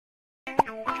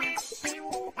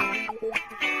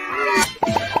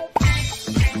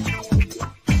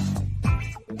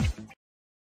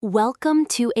Welcome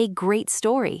to a great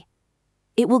story.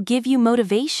 It will give you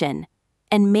motivation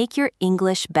and make your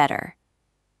English better.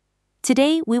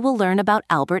 Today, we will learn about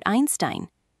Albert Einstein.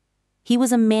 He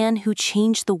was a man who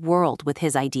changed the world with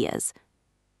his ideas.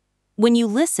 When you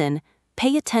listen,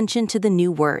 pay attention to the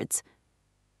new words.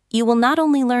 You will not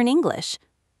only learn English,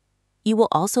 you will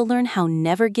also learn how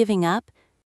never giving up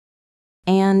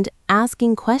and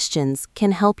asking questions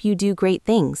can help you do great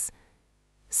things.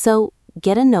 So,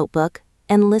 get a notebook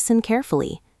and listen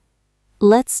carefully.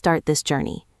 Let's start this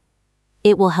journey.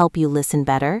 It will help you listen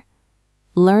better,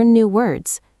 learn new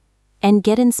words, and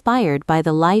get inspired by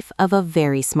the life of a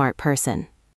very smart person.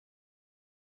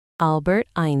 Albert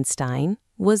Einstein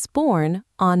was born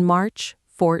on March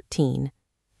 14,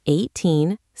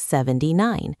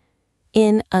 1879,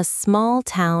 in a small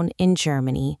town in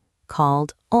Germany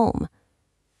called Ulm.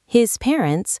 His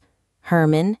parents,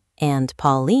 Hermann and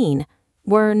Pauline,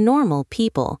 were normal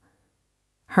people.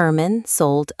 Hermann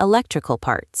sold electrical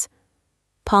parts.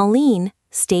 Pauline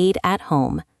stayed at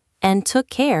home and took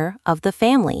care of the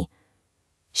family.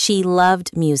 She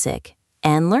loved music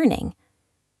and learning.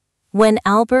 When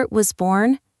Albert was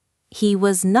born, he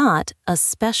was not a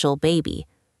special baby.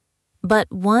 But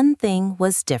one thing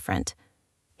was different.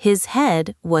 His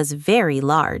head was very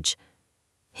large.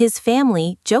 His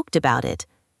family joked about it.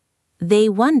 They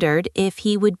wondered if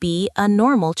he would be a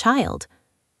normal child.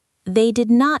 They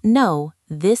did not know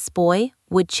this boy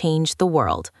would change the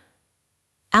world.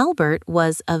 Albert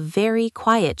was a very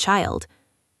quiet child.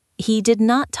 He did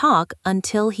not talk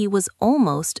until he was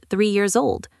almost 3 years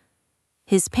old.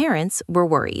 His parents were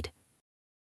worried.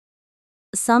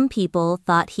 Some people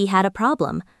thought he had a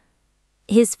problem.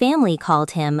 His family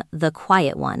called him the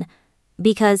quiet one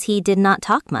because he did not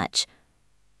talk much.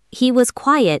 He was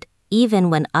quiet even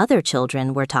when other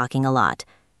children were talking a lot.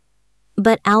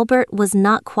 But Albert was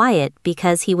not quiet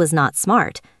because he was not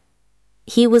smart.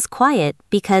 He was quiet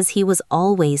because he was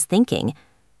always thinking.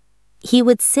 He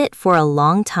would sit for a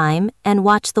long time and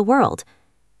watch the world.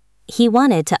 He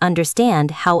wanted to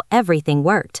understand how everything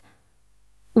worked.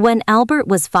 When Albert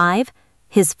was 5,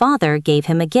 his father gave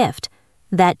him a gift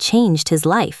that changed his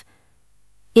life.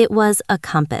 It was a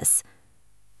compass.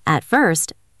 At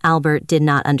first, Albert did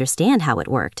not understand how it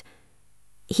worked.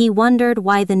 He wondered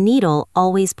why the needle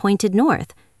always pointed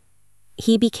north.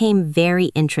 He became very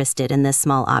interested in this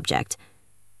small object.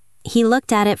 He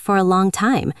looked at it for a long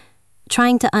time,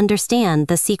 trying to understand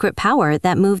the secret power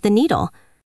that moved the needle.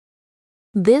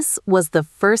 This was the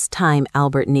first time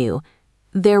Albert knew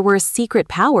there were secret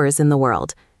powers in the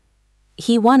world.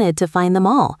 He wanted to find them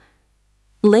all.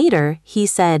 Later, he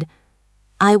said,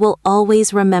 "I will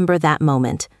always remember that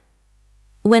moment."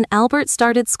 When Albert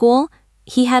started school,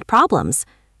 he had problems.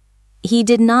 He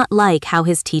did not like how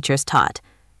his teachers taught.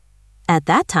 At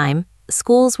that time,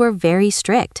 schools were very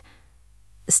strict.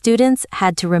 Students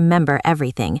had to remember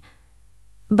everything.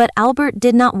 But Albert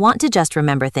did not want to just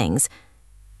remember things.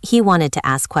 He wanted to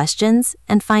ask questions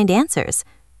and find answers.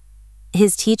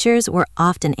 His teachers were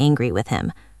often angry with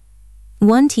him.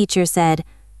 One teacher said,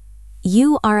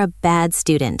 "You are a bad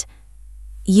student.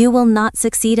 You will not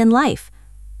succeed in life."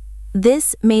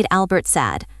 This made Albert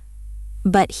sad,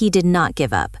 but he did not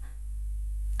give up.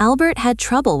 Albert had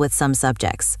trouble with some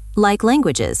subjects, like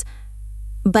languages,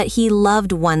 but he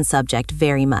loved one subject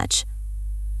very much: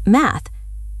 math.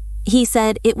 He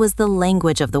said it was the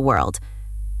language of the world.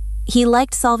 He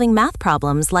liked solving math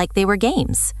problems like they were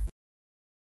games.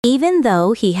 Even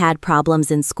though he had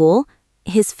problems in school,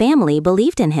 his family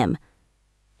believed in him.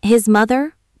 His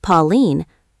mother, Pauline,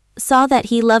 saw that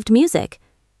he loved music.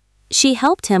 She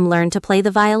helped him learn to play the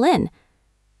violin.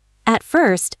 At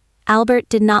first, Albert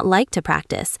did not like to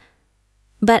practice.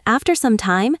 But after some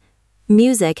time,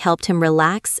 music helped him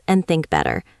relax and think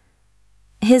better.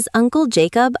 His uncle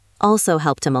Jacob also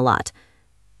helped him a lot.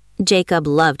 Jacob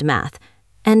loved math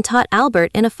and taught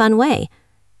Albert in a fun way.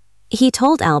 He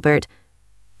told Albert,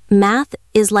 "Math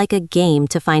is like a game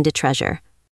to find a treasure.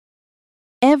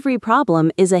 Every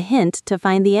problem is a hint to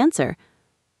find the answer."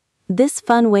 This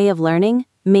fun way of learning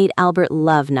made Albert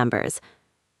love numbers.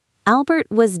 Albert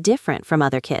was different from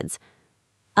other kids.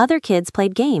 Other kids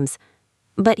played games,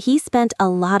 but he spent a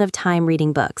lot of time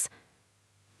reading books.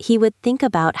 He would think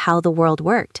about how the world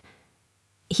worked.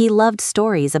 He loved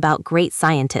stories about great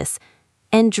scientists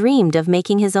and dreamed of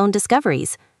making his own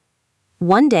discoveries.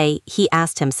 One day, he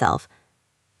asked himself,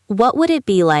 "What would it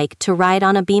be like to ride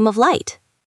on a beam of light?"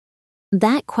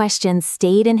 That question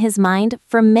stayed in his mind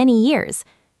for many years.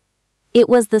 It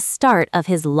was the start of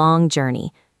his long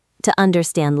journey to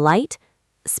understand light,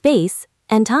 space,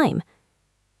 and time.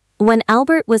 When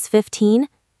Albert was 15,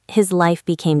 his life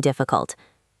became difficult.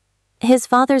 His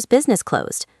father's business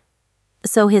closed,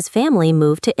 so his family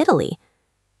moved to Italy.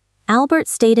 Albert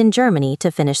stayed in Germany to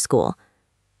finish school.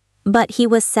 But he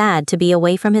was sad to be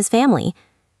away from his family.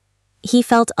 He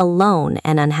felt alone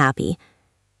and unhappy.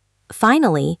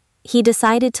 Finally, he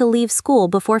decided to leave school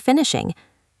before finishing.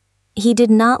 He did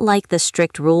not like the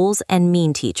strict rules and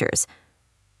mean teachers.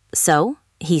 So,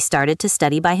 he started to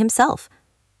study by himself.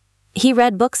 He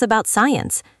read books about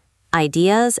science,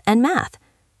 ideas, and math.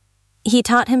 He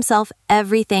taught himself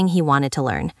everything he wanted to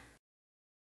learn.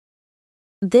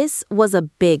 This was a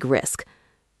big risk.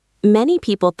 Many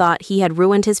people thought he had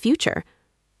ruined his future.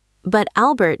 But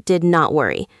Albert did not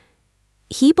worry.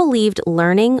 He believed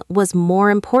learning was more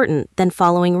important than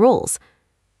following rules.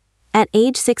 At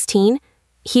age 16,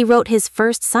 he wrote his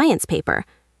first science paper.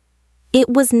 It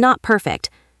was not perfect,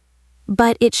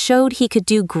 but it showed he could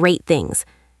do great things.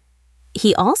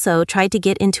 He also tried to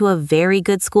get into a very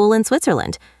good school in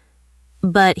Switzerland,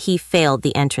 but he failed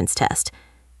the entrance test.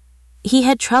 He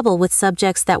had trouble with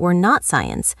subjects that were not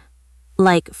science,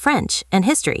 like French and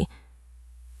history.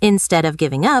 Instead of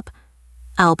giving up,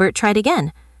 Albert tried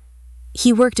again.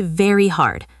 He worked very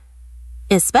hard,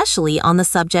 especially on the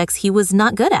subjects he was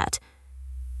not good at.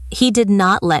 He did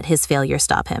not let his failure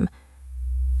stop him.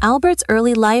 Albert's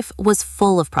early life was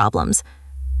full of problems.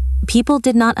 People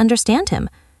did not understand him.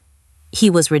 He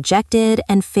was rejected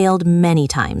and failed many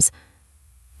times.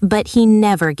 But he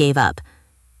never gave up.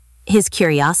 His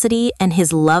curiosity and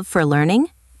his love for learning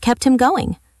kept him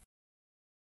going.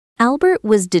 Albert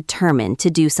was determined to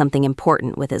do something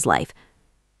important with his life.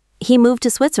 He moved to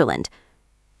Switzerland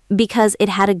because it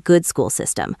had a good school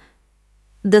system.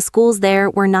 The schools there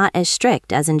were not as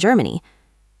strict as in Germany.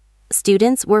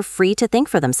 Students were free to think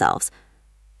for themselves.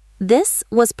 This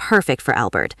was perfect for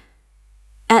Albert.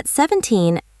 At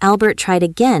 17, Albert tried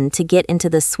again to get into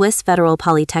the Swiss Federal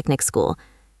Polytechnic School.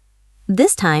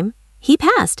 This time, he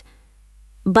passed.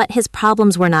 But his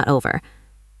problems were not over.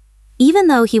 Even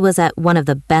though he was at one of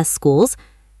the best schools,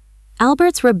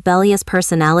 Albert's rebellious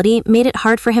personality made it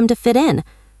hard for him to fit in.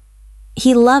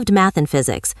 He loved math and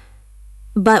physics,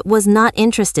 but was not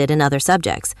interested in other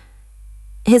subjects.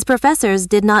 His professors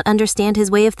did not understand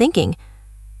his way of thinking.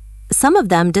 Some of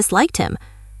them disliked him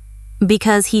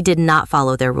because he did not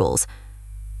follow their rules.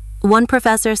 One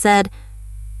professor said,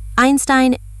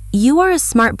 "Einstein, you are a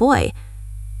smart boy,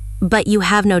 but you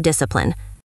have no discipline."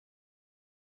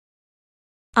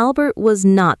 Albert was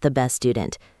not the best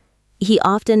student. He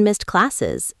often missed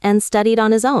classes and studied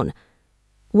on his own.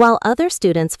 While other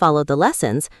students followed the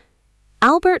lessons,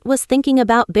 Albert was thinking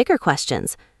about bigger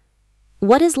questions.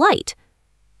 What is light?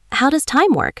 How does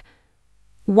time work?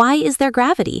 Why is there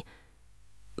gravity?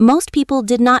 Most people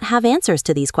did not have answers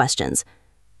to these questions.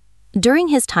 During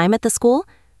his time at the school,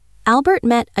 Albert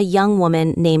met a young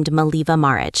woman named Maliva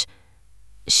Maric.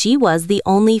 She was the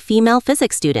only female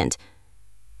physics student.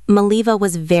 Maliva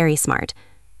was very smart,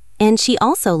 and she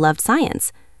also loved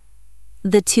science.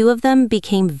 The two of them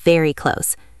became very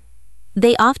close.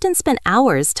 They often spent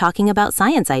hours talking about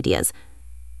science ideas.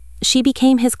 She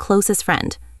became his closest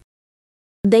friend.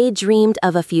 They dreamed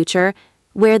of a future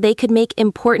where they could make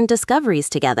important discoveries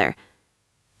together.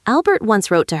 Albert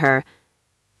once wrote to her,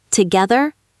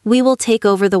 "Together, we will take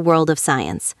over the world of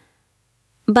science."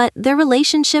 But their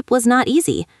relationship was not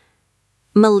easy.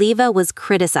 Maliva was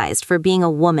criticized for being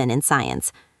a woman in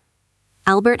science.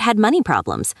 Albert had money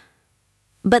problems,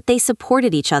 but they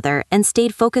supported each other and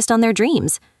stayed focused on their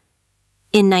dreams.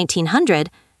 In 1900,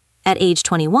 at age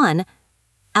 21,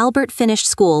 Albert finished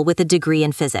school with a degree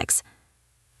in physics.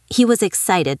 He was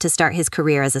excited to start his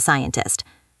career as a scientist.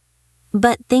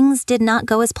 But things did not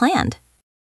go as planned.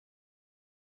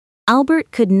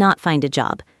 Albert could not find a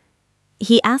job.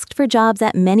 He asked for jobs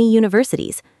at many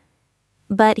universities,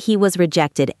 but he was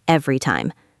rejected every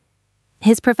time.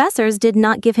 His professors did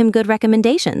not give him good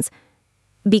recommendations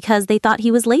because they thought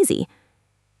he was lazy.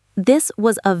 This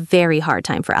was a very hard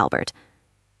time for Albert.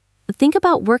 Think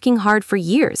about working hard for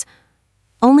years,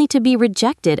 only to be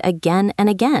rejected again and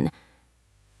again.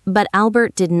 But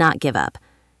Albert did not give up.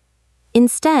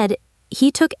 Instead, he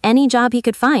took any job he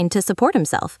could find to support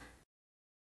himself.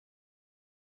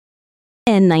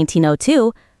 In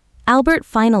 1902, Albert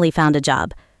finally found a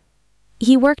job.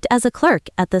 He worked as a clerk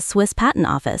at the Swiss Patent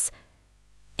Office.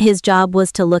 His job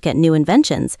was to look at new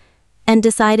inventions and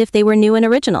decide if they were new and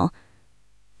original.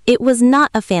 It was not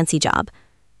a fancy job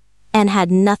and had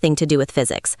nothing to do with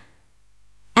physics.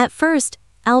 At first,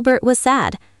 Albert was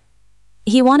sad.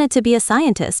 He wanted to be a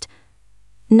scientist,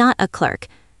 not a clerk.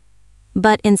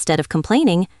 But instead of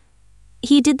complaining,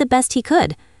 he did the best he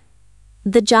could.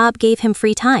 The job gave him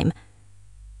free time.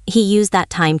 He used that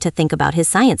time to think about his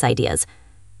science ideas.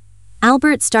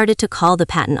 Albert started to call the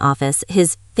patent office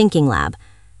his thinking lab.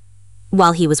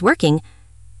 While he was working,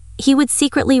 he would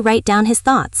secretly write down his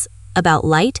thoughts about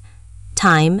light,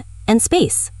 time, and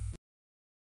space.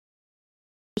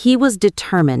 He was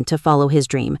determined to follow his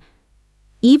dream,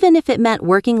 even if it meant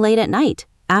working late at night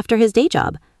after his day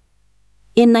job.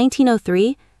 In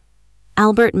 1903,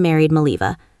 Albert married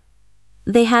Maliva.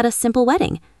 They had a simple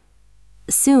wedding.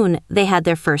 Soon, they had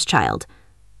their first child,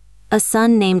 a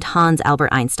son named Hans Albert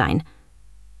Einstein.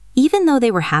 Even though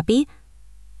they were happy,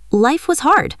 life was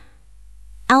hard.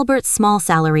 Albert's small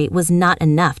salary was not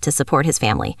enough to support his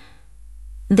family.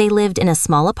 They lived in a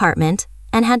small apartment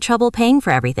and had trouble paying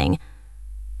for everything.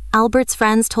 Albert's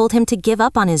friends told him to give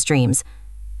up on his dreams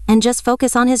and just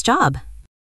focus on his job.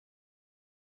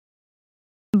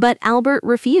 But Albert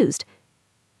refused.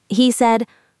 He said,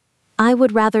 "I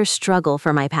would rather struggle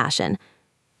for my passion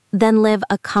than live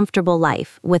a comfortable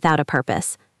life without a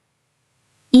purpose."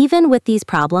 Even with these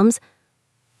problems,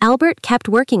 Albert kept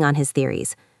working on his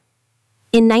theories.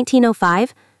 In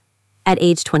 1905, at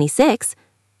age 26,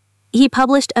 he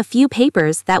published a few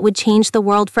papers that would change the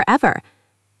world forever.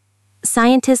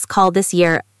 Scientists call this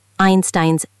year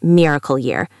Einstein's miracle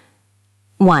year.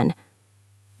 1.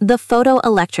 The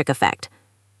photoelectric effect.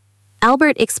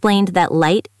 Albert explained that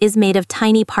light is made of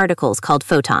tiny particles called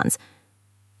photons.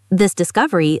 This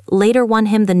discovery later won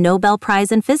him the Nobel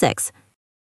Prize in Physics.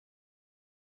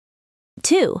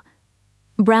 2.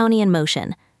 Brownian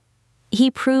motion. He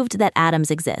proved that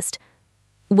atoms exist,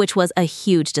 which was a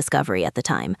huge discovery at the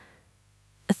time.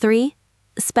 3.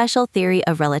 Special theory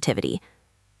of relativity.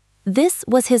 This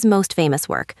was his most famous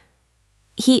work.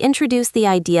 He introduced the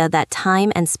idea that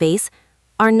time and space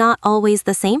are not always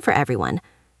the same for everyone.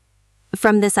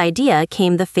 From this idea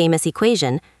came the famous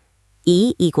equation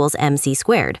E equals mc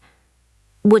squared,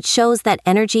 which shows that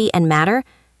energy and matter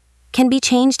can be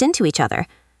changed into each other.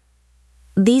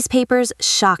 These papers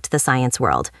shocked the science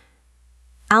world.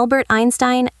 Albert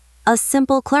Einstein, a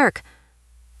simple clerk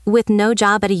with no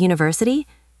job at a university,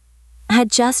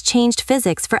 had just changed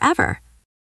physics forever.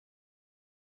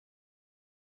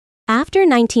 After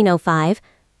 1905,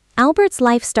 Albert's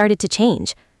life started to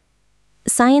change.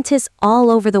 Scientists all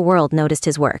over the world noticed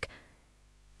his work.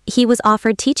 He was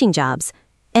offered teaching jobs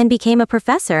and became a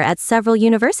professor at several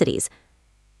universities.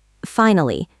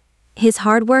 Finally, his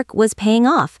hard work was paying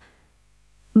off.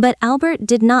 But Albert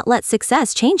did not let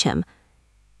success change him.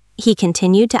 He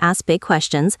continued to ask big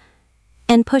questions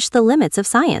and push the limits of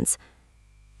science.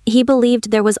 He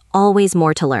believed there was always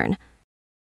more to learn.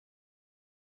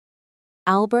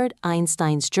 Albert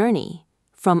Einstein's journey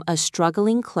from a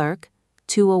struggling clerk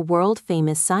to a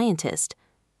world-famous scientist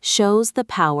shows the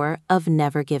power of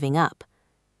never giving up.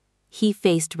 He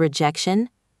faced rejection,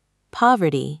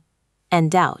 poverty,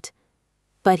 and doubt,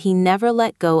 but he never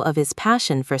let go of his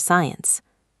passion for science.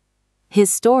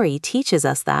 His story teaches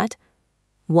us that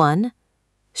 1.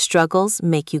 Struggles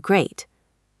make you great.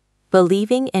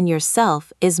 Believing in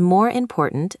yourself is more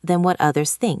important than what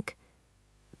others think.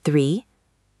 3.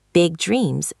 Big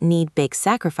dreams need big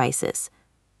sacrifices.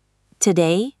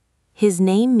 Today, his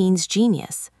name means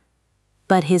genius.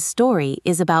 But his story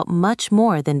is about much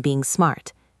more than being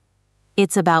smart.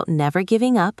 It's about never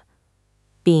giving up,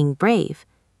 being brave,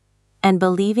 and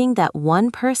believing that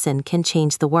one person can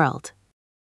change the world.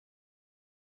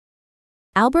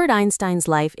 Albert Einstein's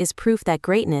life is proof that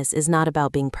greatness is not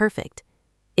about being perfect.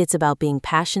 It's about being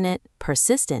passionate,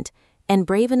 persistent, and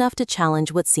brave enough to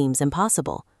challenge what seems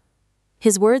impossible.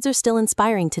 His words are still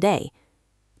inspiring today.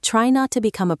 Try not to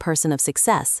become a person of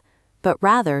success, but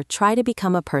rather try to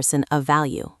become a person of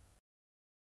value.